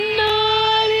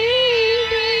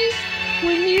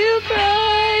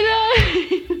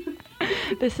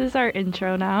This is our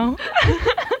intro now.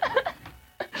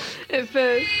 It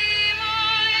fits.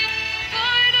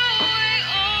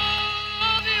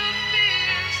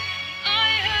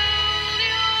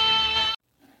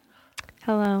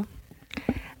 Hello,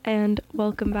 and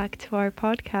welcome back to our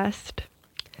podcast,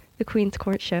 The Queen's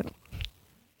Courtship.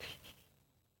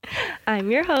 I'm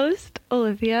your host,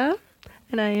 Olivia,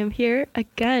 and I am here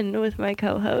again with my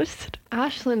co-host,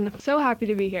 Ashlyn. So happy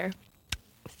to be here.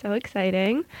 So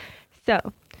exciting.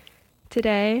 So,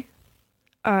 today,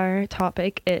 our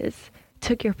topic is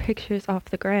took your pictures off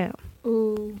the gram.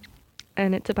 Ooh.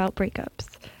 And it's about breakups.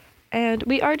 And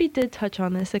we already did touch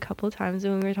on this a couple of times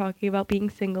when we were talking about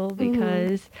being single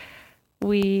because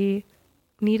we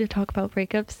need to talk about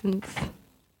breakups since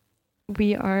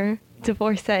we are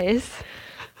divorcees.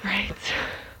 Right.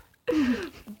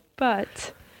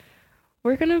 But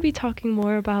we're going to be talking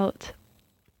more about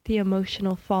the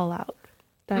emotional fallout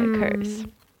that occurs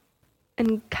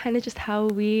and kind of just how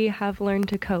we have learned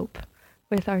to cope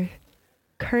with our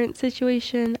current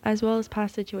situation as well as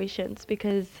past situations,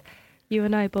 because you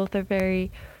and I both are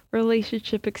very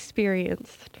relationship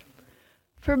experienced.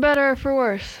 For better or for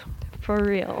worse. For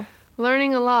real.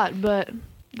 Learning a lot, but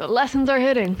the lessons are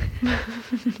hitting.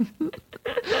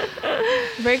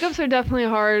 Breakups are definitely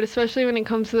hard, especially when it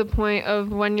comes to the point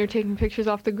of when you're taking pictures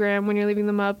off the gram, when you're leaving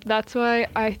them up. That's why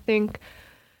I think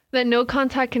that no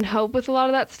contact can help with a lot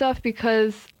of that stuff,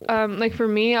 because like for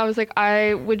me, I was like,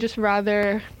 I would just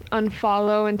rather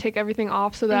unfollow and take everything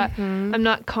off so that I'm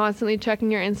not constantly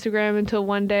checking your Instagram until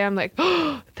one day I'm like,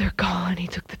 oh, they're gone. He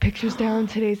took the pictures down.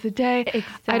 Today's the day.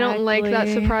 Exactly. I don't like that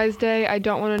surprise day. I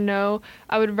don't want to know.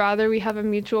 I would rather we have a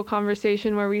mutual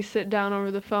conversation where we sit down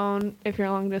over the phone, if you're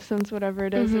long distance, whatever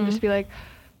it is, and just be like,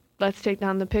 let's take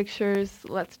down the pictures.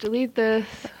 Let's delete this.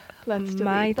 Let's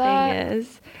delete that. My thing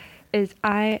is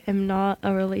I am not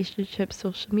a relationship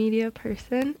social media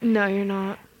person. No, you're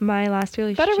not. My last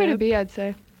relationship. Better way to be, I'd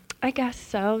say. I guess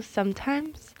so.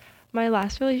 Sometimes. My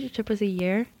last relationship was a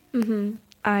year.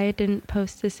 I didn't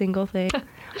post a single thing.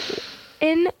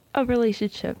 In a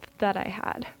relationship that I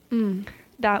had,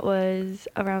 that was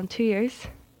around 2 years,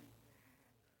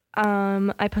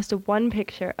 I posted one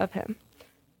picture of him.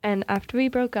 And after we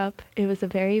broke up, it was a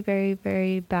very, very,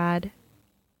 very bad,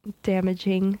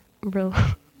 damaging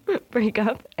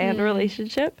breakup and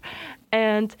relationship.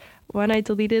 And when I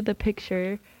deleted the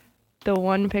picture, the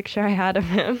one picture I had of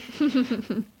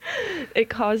him, it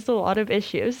caused a lot of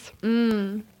issues.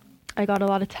 I got a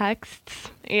lot of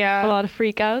texts, a lot of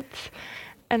freakouts,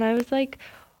 and I was like,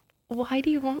 why do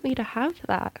you want me to have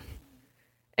that?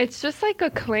 It's just like a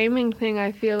claiming thing,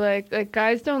 I feel like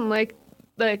guys don't like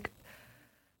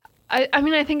I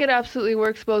mean, I think it absolutely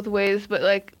works both ways, but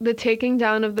like the taking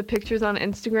down of the pictures on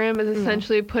Instagram is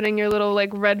essentially putting your little like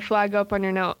red flag up on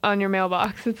your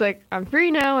mailbox. It's like, I'm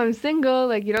free now, I'm single,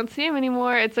 like you don't see him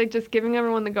anymore. It's like just giving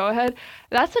everyone the go ahead.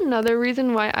 That's another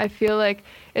reason why I feel like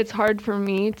it's hard for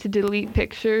me to delete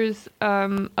pictures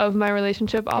of my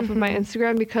relationship off of my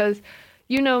Instagram, because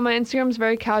you know, my Instagram's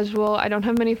very casual. I don't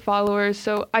have many followers,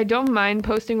 so I don't mind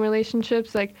posting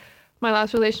relationships. Like, my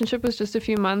last relationship was just a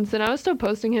few months, and I was still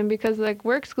posting him because, like,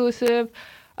 we're exclusive.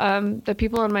 The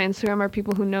people on my Instagram are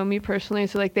people who know me personally,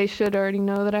 so, like, they should already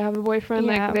know that I have a boyfriend.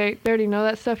 Yeah. Like, they already know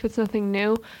that stuff. It's nothing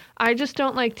new. I just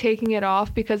don't like taking it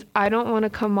off because I don't want to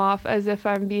come off as if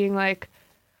I'm being, like,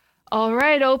 all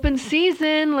right, open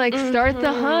season. Like, start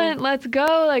the hunt. Let's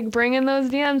go. Like, bring in those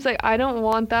DMs. Like, I don't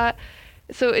want that.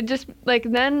 So it just, like,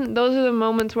 then those are the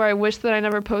moments where I wish that I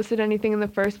never posted anything in the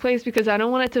first place, because I don't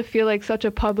want it to feel like such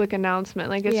a public announcement.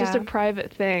 Like, it's just a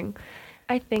private thing.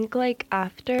 I think, like,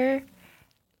 after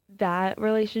that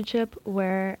relationship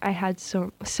where I had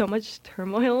so much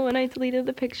turmoil when I deleted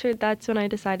the picture, that's when I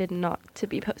decided not to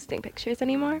be posting pictures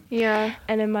anymore. Yeah.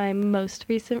 And in my most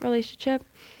recent relationship,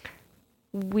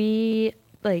 we,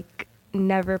 like,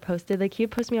 never posted. Like, he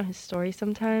would post me on his story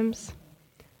sometimes,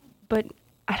 but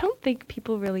I don't think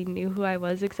people really knew who I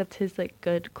was except his, like,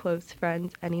 good close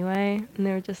friends anyway. And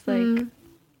they were just like,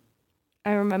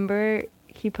 I remember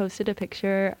he posted a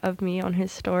picture of me on his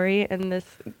story, and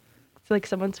this, like,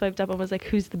 someone swiped up and was like,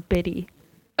 who's the biddy?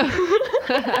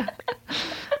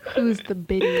 Who's the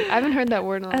biddy? I haven't heard that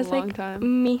word in a long like,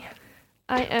 time. Me.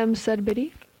 I am said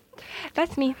biddy.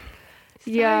 That's me.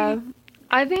 Sorry. Yeah.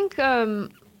 I think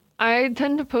I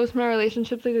tend to post my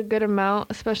relationships like a good amount,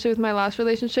 especially with my last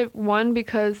relationship. One,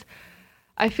 because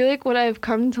I feel like what I've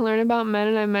come to learn about men,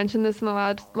 and I mentioned this in the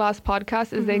last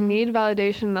podcast, is they need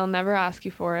validation. They'll never ask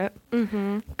you for it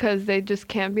because they just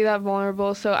can't be that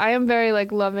vulnerable. So I am very,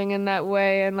 like, loving in that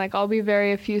way, and, like, I'll be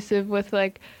very effusive with,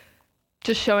 like,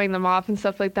 just showing them off and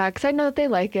stuff like that, because I know that they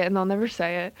like it and they'll never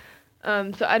say it.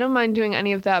 So I don't mind doing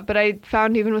any of that, but I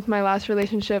found even with my last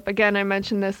relationship, again, I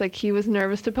mentioned this, like he was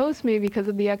nervous to post me because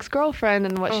of the ex-girlfriend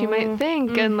and what she might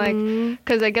think, and like,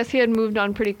 because I guess he had moved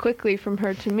on pretty quickly from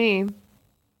her to me.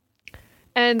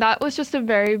 And that was just a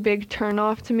very big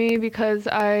turnoff to me because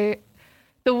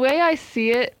the way I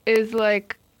see it is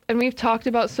like, and we've talked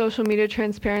about social media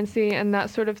transparency and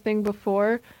that sort of thing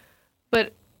before,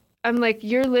 but I'm like,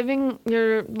 you're living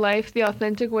your life the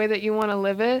authentic way that you want to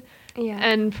live it. Yeah.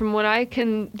 And from what I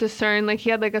can discern, like he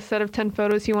had like a set of 10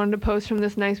 photos he wanted to post from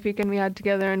this nice weekend we had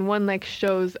together, and one like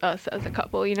shows us as a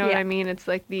couple. You know what I mean? It's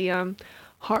like the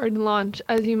hard launch,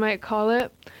 as you might call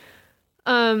it.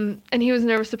 And he was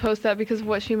nervous to post that because of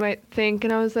what she might think.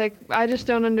 And I was like, I just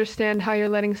don't understand how you're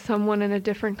letting someone in a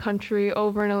different country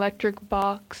over an electric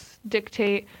box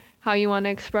dictate how you want to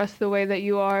express the way that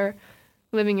you are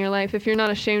living your life. If you're not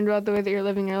ashamed about the way that you're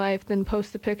living your life, then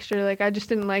post a picture. Like, I just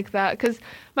didn't like that. Because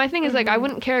my thing is, like, I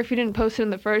wouldn't care if you didn't post it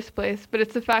in the first place, but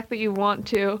it's the fact that you want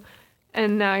to,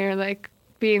 and now you're, like,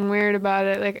 being weird about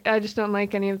it. Like, I just don't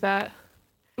like any of that.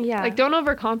 Yeah. Like, don't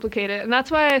overcomplicate it. And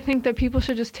that's why I think that people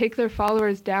should just take their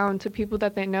followers down to people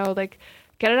that they know. Like,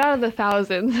 get it out of the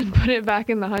thousands and put it back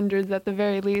in the hundreds at the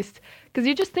very least. Because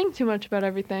you just think too much about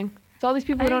everything. It's all these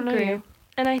people who don't know you.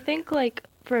 And I think, like,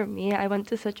 for me, I went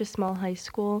to such a small high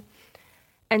school,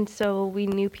 and so we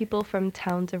knew people from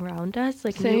towns around us,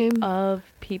 like knew of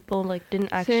people, like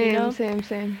didn't actually know.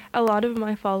 Same. A lot of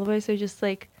my followers are just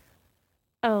like,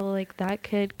 oh, like that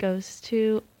kid goes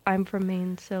to, I'm from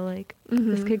Maine, so like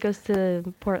this kid goes to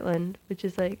Portland, which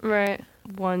is like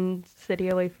one city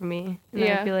away from me. And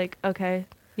I'd be like, okay,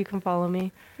 you can follow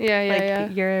me.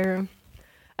 Like you're...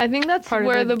 I think that's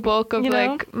where the bulk of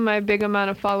like my big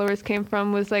amount of followers came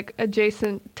from, was like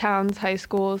adjacent towns, high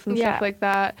schools and stuff like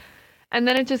that. And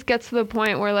then it just gets to the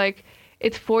point where like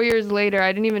it's 4 years later,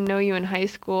 I didn't even know you in high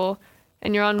school,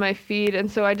 and you're on my feed. And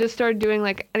so I just started doing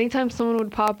like, anytime someone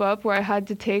would pop up where I had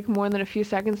to take more than a few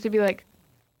seconds to be like,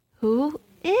 who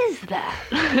is that?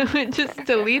 I would just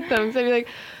delete them. So I'd be like,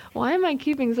 why am I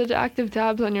keeping such active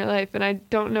tabs on your life? And I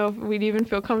don't know if we'd even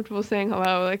feel comfortable saying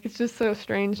hello. Like, it's just so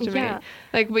strange to me.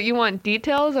 Like, but you want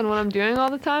details on what I'm doing all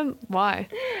the time? Why?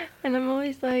 And I'm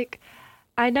always like,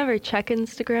 I never check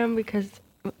Instagram because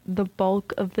the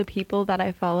bulk of the people that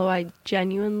I follow, I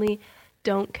genuinely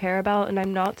don't care about. And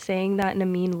I'm not saying that in a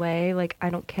mean way. Like, I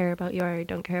don't care about you or I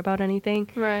don't care about anything.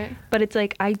 Right. But it's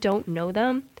like, I don't know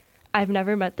them. I've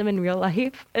never met them in real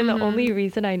life, and the only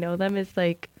reason I know them is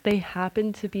like they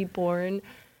happen to be born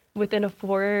within a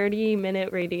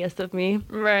 40-minute radius of me.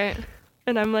 Right.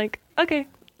 And I'm like, okay,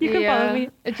 you can follow me.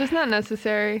 It's just not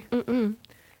necessary.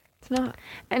 It's not.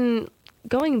 And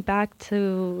going back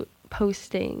to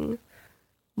posting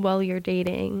while you're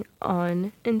dating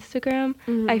on Instagram,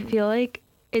 I feel like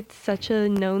it's such a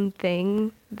known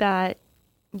thing that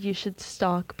you should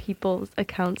stalk people's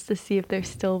accounts to see if they're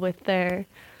still with their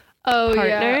partner.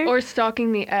 Yeah, or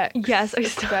stalking the ex. Yes, or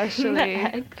especially. The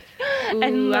ex. Ooh,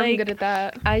 and like, I'm good at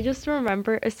that. I just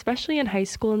remember, especially in high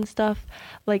school and stuff,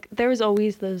 like there was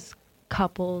always those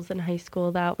couples in high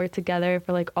school that were together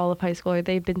for like all of high school, or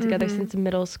they've been together since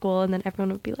middle school, and then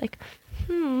everyone would be like,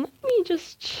 let me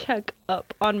just check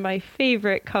up on my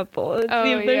favorite couple and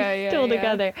see if they're still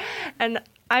together. And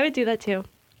I would do that too.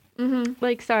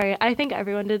 Like, sorry, I think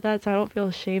everyone did that, so I don't feel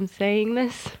ashamed saying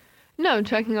this. No,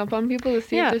 checking up on people to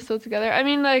see if they're still together. I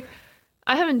mean, like,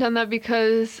 I haven't done that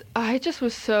because I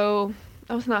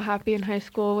was not happy in high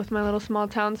school with my little small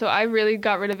town, so I really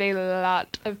got rid of a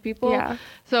lot of people. Yeah.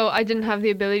 So I didn't have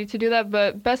the ability to do that,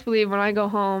 but best believe when I go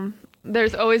home,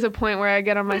 there's always a point where I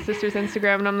get on my sister's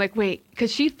Instagram and I'm like, wait,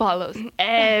 because she follows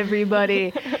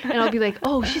everybody. And I'll be like,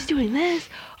 oh, she's doing this.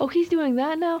 Oh, he's doing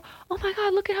that now. Oh my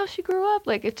God, look at how she grew up.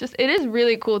 Like, it is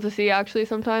really cool to see actually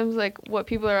sometimes like what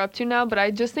people are up to now, but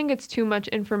I just think it's too much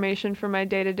information for my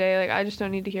day to day. Like, I just don't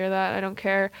need to hear that. I don't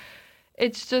care.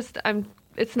 It's just,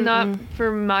 it's not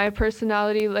for my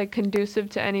personality, like conducive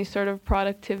to any sort of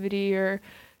productivity or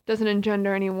doesn't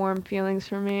engender any warm feelings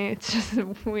for me. It's just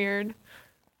weird.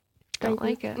 Don't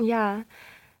like it. Yeah.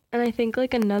 And I think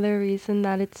like another reason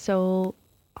that it's so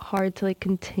hard to like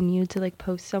continue to like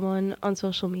post someone on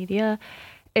social media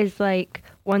is like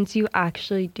once you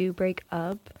actually do break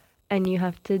up and you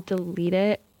have to delete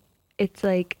it, it's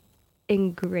like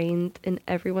ingrained in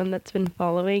everyone that's been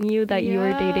following you that you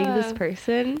were dating this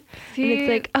person. See? And it's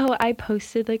like, oh, I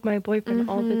posted like my boyfriend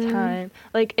all the time.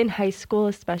 Like in high school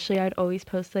especially, I'd always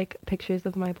post like pictures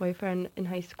of my boyfriend in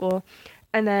high school.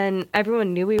 And then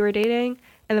everyone knew we were dating.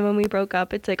 And then when we broke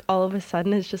up, it's like all of a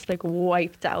sudden it's just like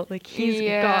wiped out. Like he's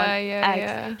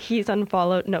gone. He's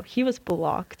unfollowed. No, he was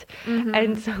blocked.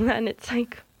 And so then it's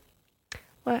like,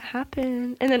 what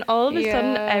happened? And then all of a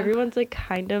sudden, Yeah. everyone's like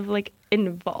kind of like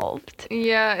involved.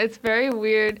 Yeah, it's very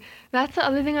weird. That's the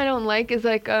other thing I don't like is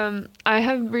like I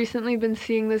have recently been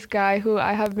seeing this guy who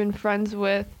I have been friends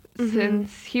with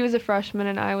since he was a freshman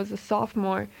and I was a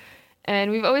sophomore.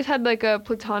 And we've always had like a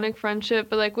platonic friendship,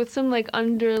 but like with some like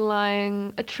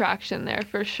underlying attraction there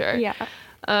for sure. Yeah.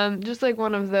 Just like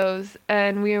one of those.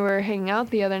 And we were hanging out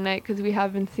the other night because we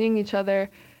have been seeing each other.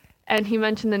 And he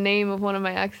mentioned the name of one of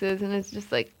my exes, and it's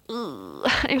just like, ugh,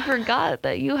 I forgot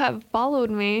that you have followed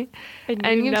me. And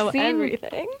you you've know seen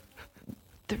everything.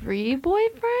 3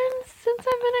 boyfriends since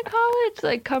I've been at college,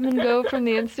 like come and go from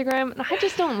the Instagram. And I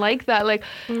just don't like that. Like,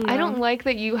 I don't like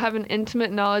that you have an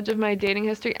intimate knowledge of my dating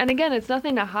history. And again, it's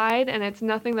nothing to hide, and it's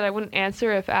nothing that I wouldn't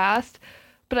answer if asked.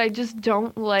 But I just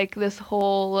don't like this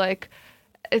whole, like,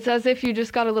 it's as if you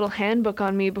just got a little handbook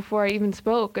on me before I even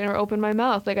spoke or opened my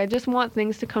mouth. Like, I just want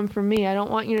things to come from me. I don't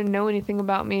want you to know anything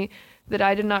about me that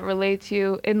I did not relate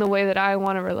to in the way that I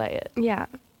want to relay it. Yeah.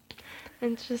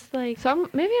 It's just like, So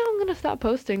maybe I'm going to stop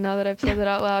posting now that I've said it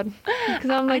out loud. Because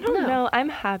I'm like, I don't no. know. I'm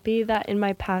happy that in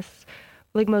my past,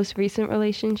 like most recent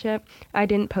relationship, I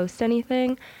didn't post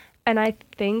anything. And I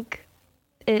think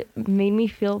it made me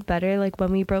feel better like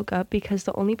when we broke up, because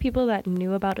the only people that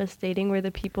knew about us dating were the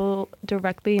people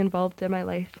directly involved in my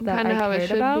life that Kind I of how it cared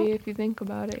should about. be if you think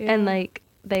about it. And yeah. like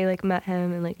they like met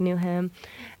him and like knew him,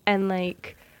 and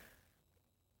like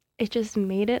it just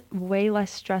made it way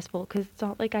less stressful, because it's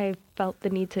not like I felt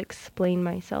the need to explain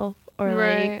myself, or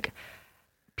Right. like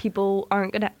people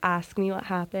aren't gonna ask me what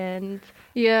happened.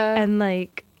 Yeah. And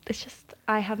like it's just,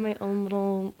 I have my own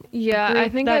little Yeah, I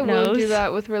group think that I will do knows.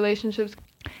 that with relationships.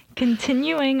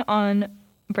 Continuing on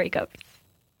breakups.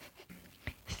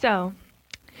 So,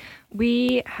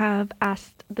 we have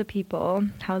asked the people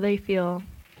how they feel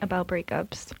about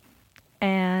breakups,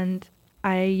 and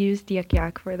I used Yak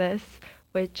Yak for this,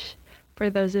 which, for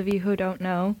those of you who don't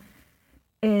know,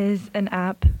 is an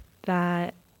app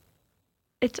that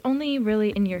it's only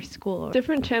really in your school.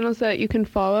 Different channels that you can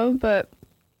follow, but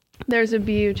there's a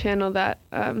BU channel that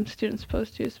students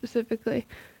post to specifically.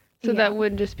 So Yeah. that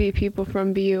would just be people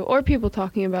from BU or people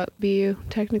talking about BU,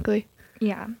 technically.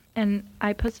 Yeah, and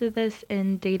I posted this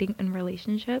in dating and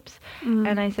relationships, Mm.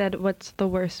 and I said, what's the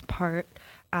worst part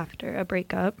after a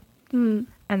breakup? Mm.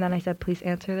 And then I said, please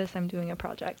answer this. I'm doing a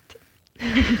project.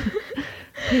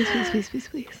 Please, please, please, please,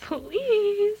 please.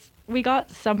 Please. We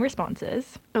got some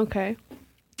responses. Okay.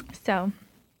 So,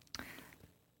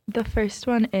 the first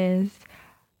one is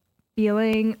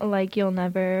feeling like you'll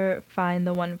never find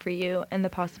the one for you and the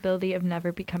possibility of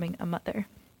never becoming a mother.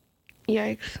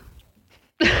 Yikes.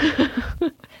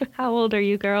 How old are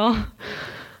you, girl?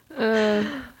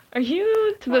 Are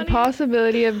you The 20?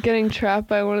 possibility of getting trapped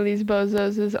by one of these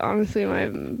bozos is honestly my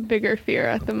bigger fear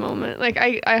at the moment. Like,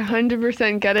 I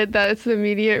 100% get it that it's the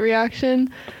immediate reaction,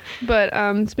 but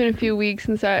it's been a few weeks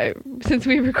since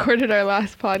we recorded our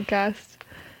last podcast,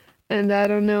 and I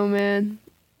don't know, man.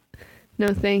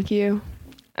 No, thank you.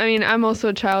 I mean, I'm also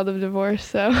a child of divorce,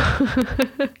 so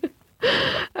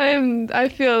I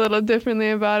feel a little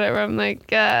differently about it, where I'm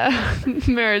like,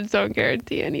 marriage don't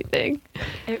guarantee anything.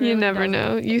 It You really never doesn't.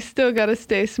 know. You still gotta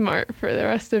stay smart for the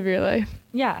rest of your life.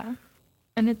 Yeah.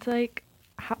 And it's like,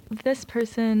 how, this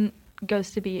person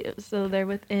goes to be, so they're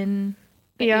within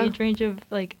the Yeah. age range of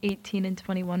like 18 and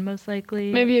 21 most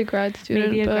likely. Maybe a grad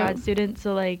student. Maybe a but grad student,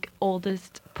 so like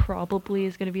oldest probably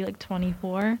is going to be like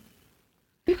 24.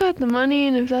 You got the money,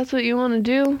 and if that's what you want to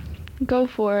do, go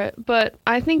for it. But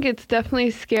I think it's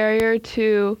definitely scarier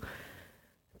to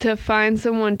find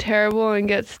someone terrible and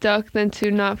get stuck than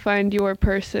to not find your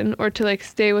person, or to like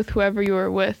stay with whoever you were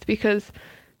with, because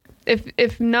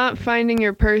if not finding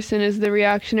your person is the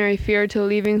reactionary fear to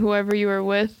leaving whoever you were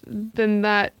with, then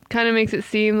that kind of makes it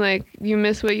seem like you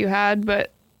miss what you had.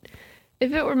 But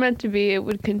if it were meant to be, it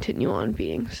would continue on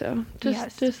being. So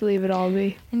Yes. just leave it all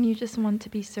be. And you just want to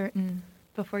be certain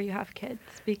before you have kids,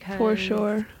 because For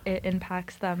sure. it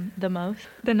impacts them the most.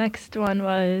 The next one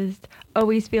was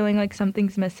always feeling like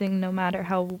something's missing no matter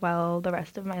how well the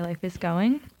rest of my life is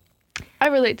going. I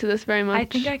relate to this very much. I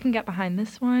think I can get behind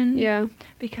this one. Yeah.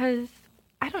 Because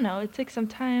I don't know, it's like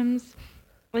sometimes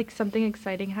like something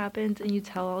exciting happens and you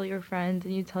tell all your friends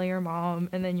and you tell your mom,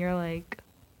 and then you're like,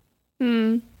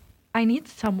 I need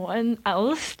someone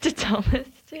else to tell this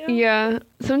to. Yeah.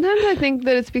 Sometimes I think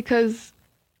that it's because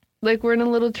like we're in a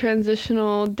little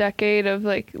transitional decade of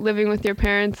like living with your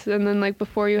parents, and then like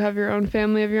before you have your own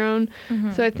family of your own.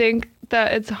 Mhm. So I think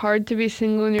that it's hard to be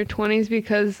single in your 20s,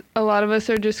 because a lot of us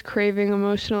are just craving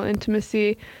emotional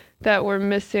intimacy that we're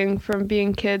missing from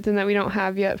being kids and that we don't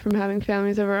have yet from having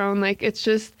families of our own. Like, it's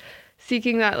just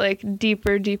seeking that like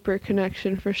deeper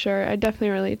connection for sure. I definitely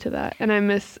relate to that. And I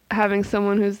miss having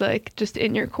someone who's like just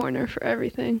in your corner for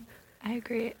everything. I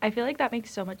agree. I feel like that makes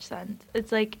so much sense.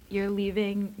 It's like you're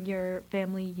leaving your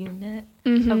family unit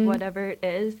of whatever it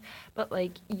is, but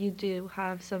like you do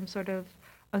have some sort of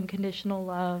unconditional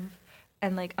love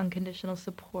and like unconditional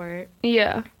support.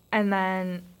 Yeah. And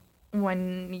then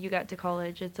when you get to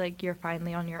college, it's like you're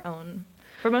finally on your own.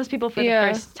 For most people, for the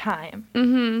first time.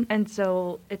 And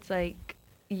so it's like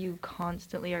you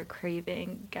constantly are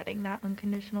craving getting that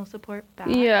unconditional support back.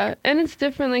 Yeah, and it's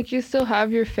different. Like, you still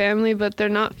have your family, but they're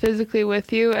not physically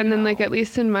with you. And then, like, at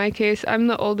least in my case, I'm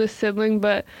the oldest sibling,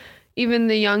 but even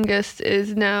the youngest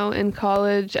is now in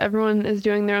college. Everyone is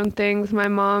doing their own things. My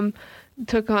mom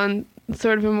took on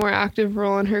sort of a more active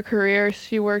role in her career.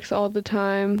 She works all the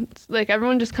time. It's like,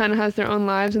 everyone just kind of has their own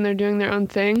lives, and they're doing their own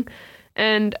thing.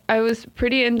 And I was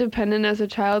pretty independent as a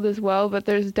child as well, but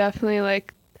there's definitely,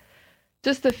 like,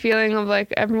 just the feeling of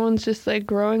like everyone's just like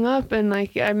growing up, and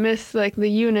like I miss like the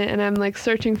unit, and I'm like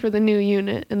searching for the new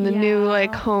unit and the new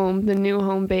like home, the new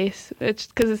home base. It's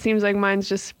because it seems like mine's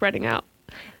just spreading out.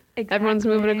 Exactly. Everyone's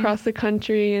moving across the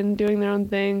country and doing their own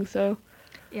thing. So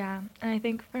yeah, and I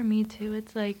think for me too,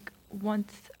 it's like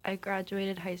once I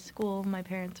graduated high school, my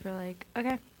parents were like,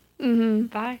 okay,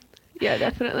 bye. Yeah,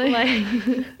 definitely.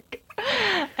 Like,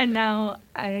 and now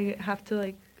I have to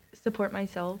like support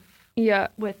myself. Yeah.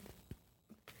 With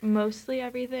mostly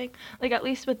everything, like at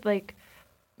least with like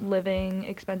living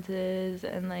expenses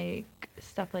and like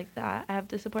stuff like that, I have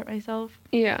to support myself.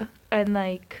 Yeah. And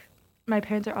like my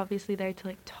parents are obviously there to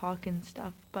like talk and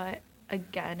stuff, but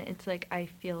again, it's like I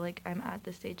feel like I'm at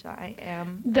the stage that I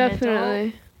am definitely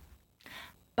an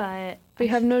adult, but you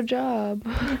have no job.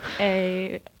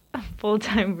 a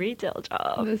full-time retail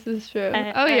job. This is true.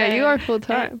 Oh yeah, you are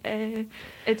full-time.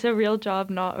 It's a real job,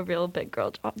 not a real big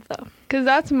girl job though. Because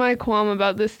that's my qualm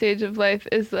about this stage of life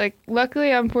is like,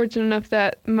 luckily I'm fortunate enough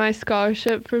that my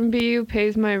scholarship from BU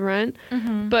pays my rent.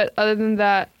 But other than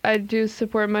that, I do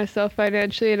support myself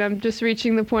financially, and I'm just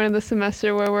reaching the point of the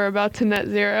semester where we're about to net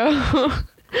zero.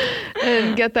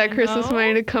 And get that Christmas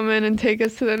money to come in and take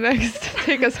us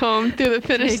home through the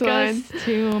finish line. Take us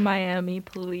to Miami,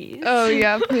 please. Oh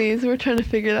yeah, please. We're trying to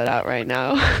figure that out right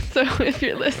now. So if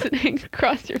you're listening,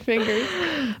 cross your fingers.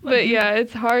 But yeah,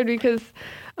 it's hard because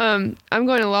I'm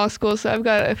going to law school, so I've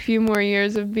got a few more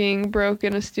years of being broke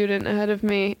and a student ahead of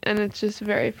me, and it's just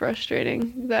very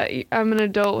frustrating that I'm an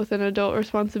adult with adult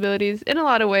responsibilities in a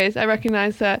lot of ways. I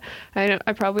recognize that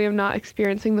I probably am not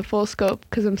experiencing the full scope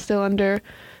because I'm still under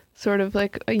sort of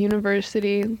like a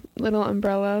university little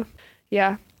umbrella.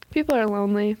 Yeah, people are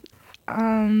lonely.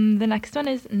 The next one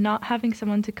is not having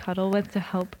someone to cuddle with to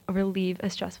help relieve a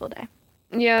stressful day.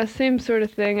 Yeah, same sort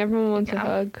of thing. Everyone wants a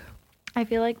hug. I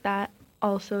feel like that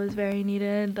also is very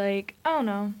needed. Like, I don't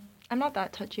know, I'm not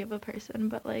that touchy of a person,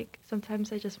 but like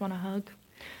sometimes I just want a hug.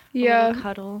 Yeah. A little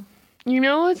cuddle. You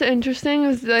know what's interesting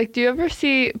is like, do you ever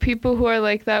see people who are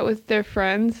like that with their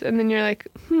friends, and then you're like,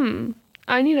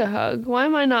 I need a hug. Why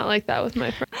am I not like that with my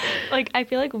friends? Like, I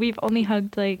feel like we've only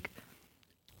hugged like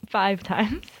 5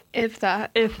 times. If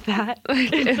that.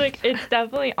 Like, it's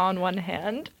definitely on one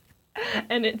hand.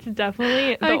 And it's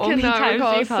definitely the only time I cannot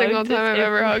recall a single time I've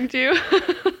ever hugged you.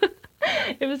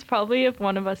 It was probably if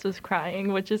one of us was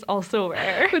crying, which is also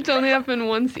rare. Which only happened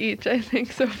once each, I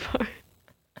think, so far.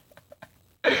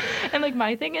 And like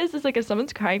my thing is like if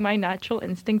someone's crying, my natural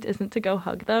instinct isn't to go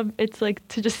hug them. It's like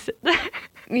to just sit there.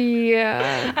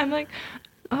 Yeah. I'm like,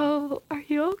 oh, are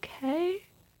you okay?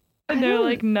 And they're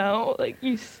like, no, like,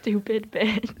 you stupid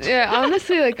bitch. Yeah,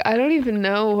 honestly, like, I don't even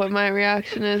know what my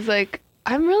reaction is. Like,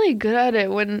 I'm really good at it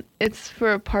when it's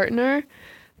for a partner,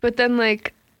 but then,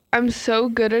 like, I'm so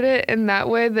good at it in that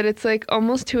way that it's, like,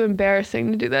 almost too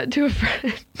embarrassing to do that to a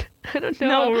friend. I don't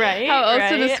know how else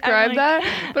to describe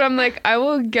that, but I'm like, I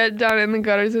will get down in the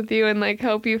gutters with you and, like,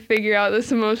 help you figure out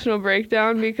this emotional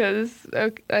breakdown because,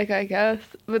 like, I guess.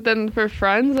 But then for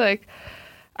friends, like,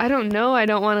 I don't know. I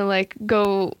don't want to, like,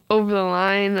 go over the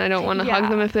line. I don't want to hug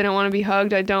them if they don't want to be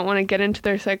hugged. I don't want to get into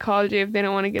their psychology if they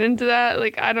don't want to get into that.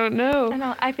 Like, I don't know. I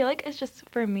know. I feel like it's just,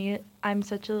 for me, I'm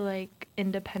such a, like,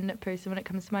 independent person when it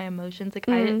comes to my emotions. Like,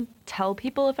 I tell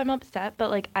people if I'm upset, but,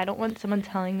 like, I don't want someone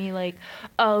telling me, like,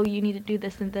 oh, you need to do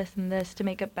this and this and this to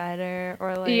make it better.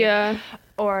 Or, like,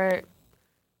 or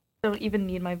don't even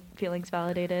need my feelings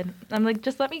validated. I'm like,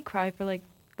 just let me cry for, like,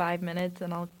 5 minutes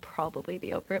and I'll probably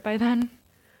be over it by then.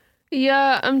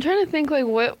 Yeah, I'm trying to think, like,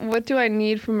 what do I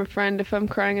need from a friend if I'm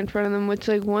crying in front of them, which,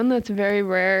 like, one, that's very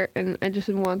rare, and I just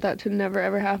want that to never,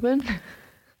 ever happen.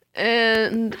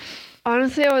 And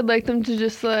honestly, I would like them to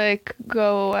just, like,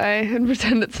 go away and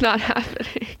pretend it's not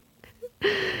happening.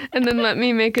 And then let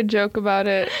me make a joke about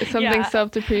it, something Yeah.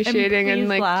 self-depreciating, and please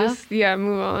like laugh. just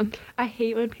move on. I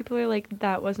hate when people are like,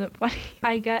 that wasn't funny.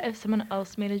 I get if someone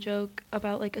else made a joke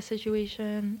about like a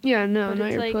situation. Yeah, no, but not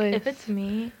it's your like place. if it's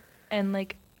me and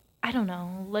like I don't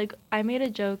know, like I made a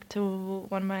joke to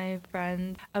one of my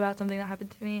friends about something that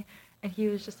happened to me and he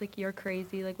was just like, you're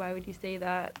crazy, like why would you say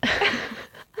that?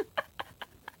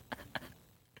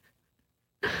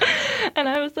 And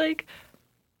I was like,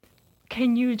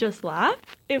 can you just laugh?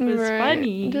 It was Right,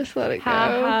 funny. just let it Ha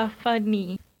go. ha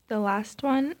funny. The last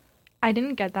one, I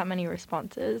didn't get that many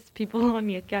responses. People on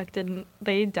Yik Yak didn't,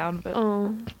 they downvote.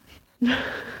 Oh,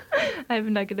 I have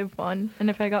 -1, and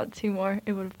if I got 2 more,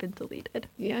 it would have been deleted.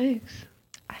 yikes.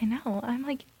 I know. I'm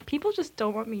like, people just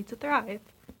don't want me to thrive.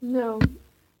 No,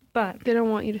 But they don't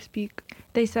want you to speak.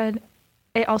 they said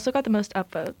it also got the most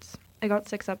upvotes. I got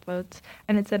 6 upvotes,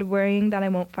 and it said worrying that I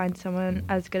won't find someone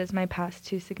as good as my past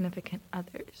 2 significant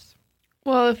others.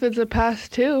 Well, if it's a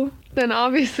past 2, then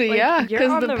obviously, Like, yeah, you're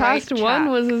because on the the past right 1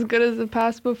 track. was as good as the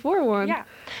past before 1. Yeah,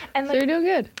 and So like you're doing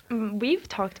good. we've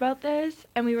talked about this,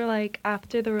 and we were like,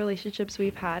 after the relationships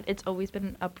we've had, it's always been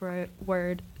an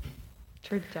upward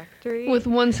trajectory. With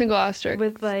one single asterisk,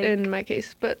 With, like- in my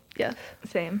case, but yes.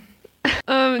 Same.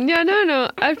 Yeah, no.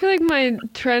 I feel like my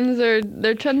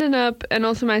they're trending up, and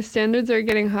also my standards are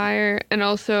getting higher, and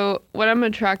also what I'm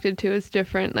attracted to is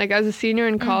different. Like as a senior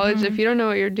in college, if you don't know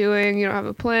what you're doing, you don't have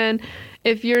a plan,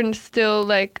 if you're still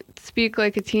like speak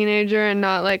like a teenager and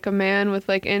not like a man with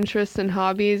like interests and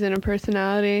hobbies and a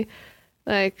personality,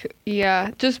 like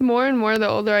yeah, just more and more the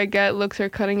older I get, looks are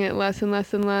cutting it less and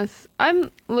less and less.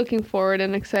 I'm looking forward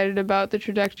and excited about the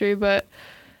trajectory, but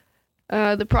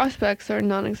the prospects are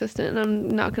non-existent, and I'm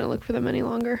not going to look for them any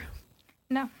longer.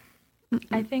 No.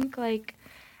 I think, like,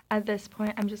 at this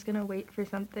point, I'm just going to wait for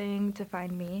something to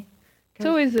find me. It's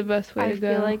always the best way I to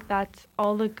go. feel like that's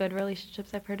all the good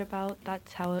relationships I've heard about.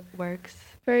 That's how it works.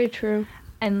 Very true.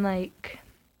 And, like,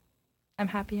 I'm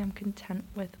happy I'm content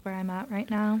with where I'm at right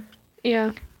now.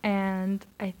 Yeah. And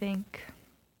I think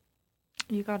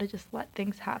you gotta just let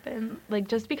things happen. Like,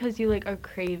 just because you, like, are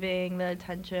craving the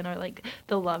attention or, like,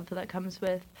 the love that comes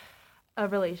with a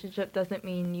relationship doesn't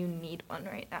mean you need one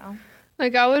right now.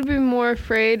 Like, I would be more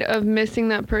afraid of missing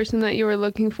that person that you were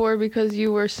looking for because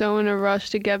you were so in a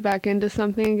rush to get back into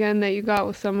something again that you got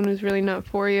with someone who's really not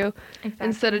for you, Exactly.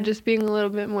 instead of just being a little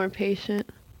bit more patient.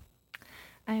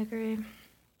 I agree.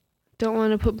 Don't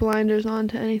want to put blinders on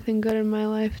to anything good in my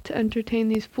life to entertain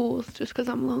these fools just because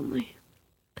I'm lonely.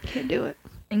 Can't do it.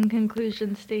 In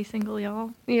conclusion, stay single,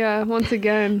 y'all. Yeah, once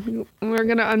again, we're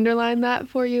going to underline that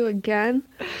for you again.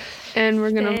 And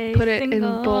we're going to Stay put it in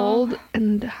single. bold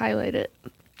and highlight it.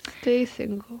 Stay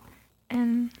single.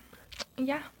 And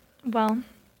yeah, well,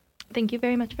 thank you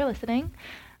very much for listening.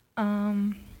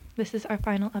 This is our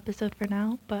final episode for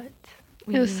now, but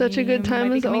It was such a good we time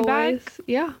might be as coming always. back.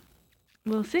 Yeah,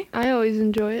 We'll see I always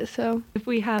enjoy it, so. if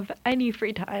we have any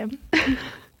free time.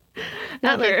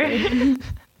 Not Ever.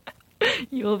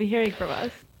 You will be hearing from us.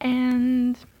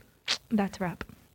 And that's a wrap.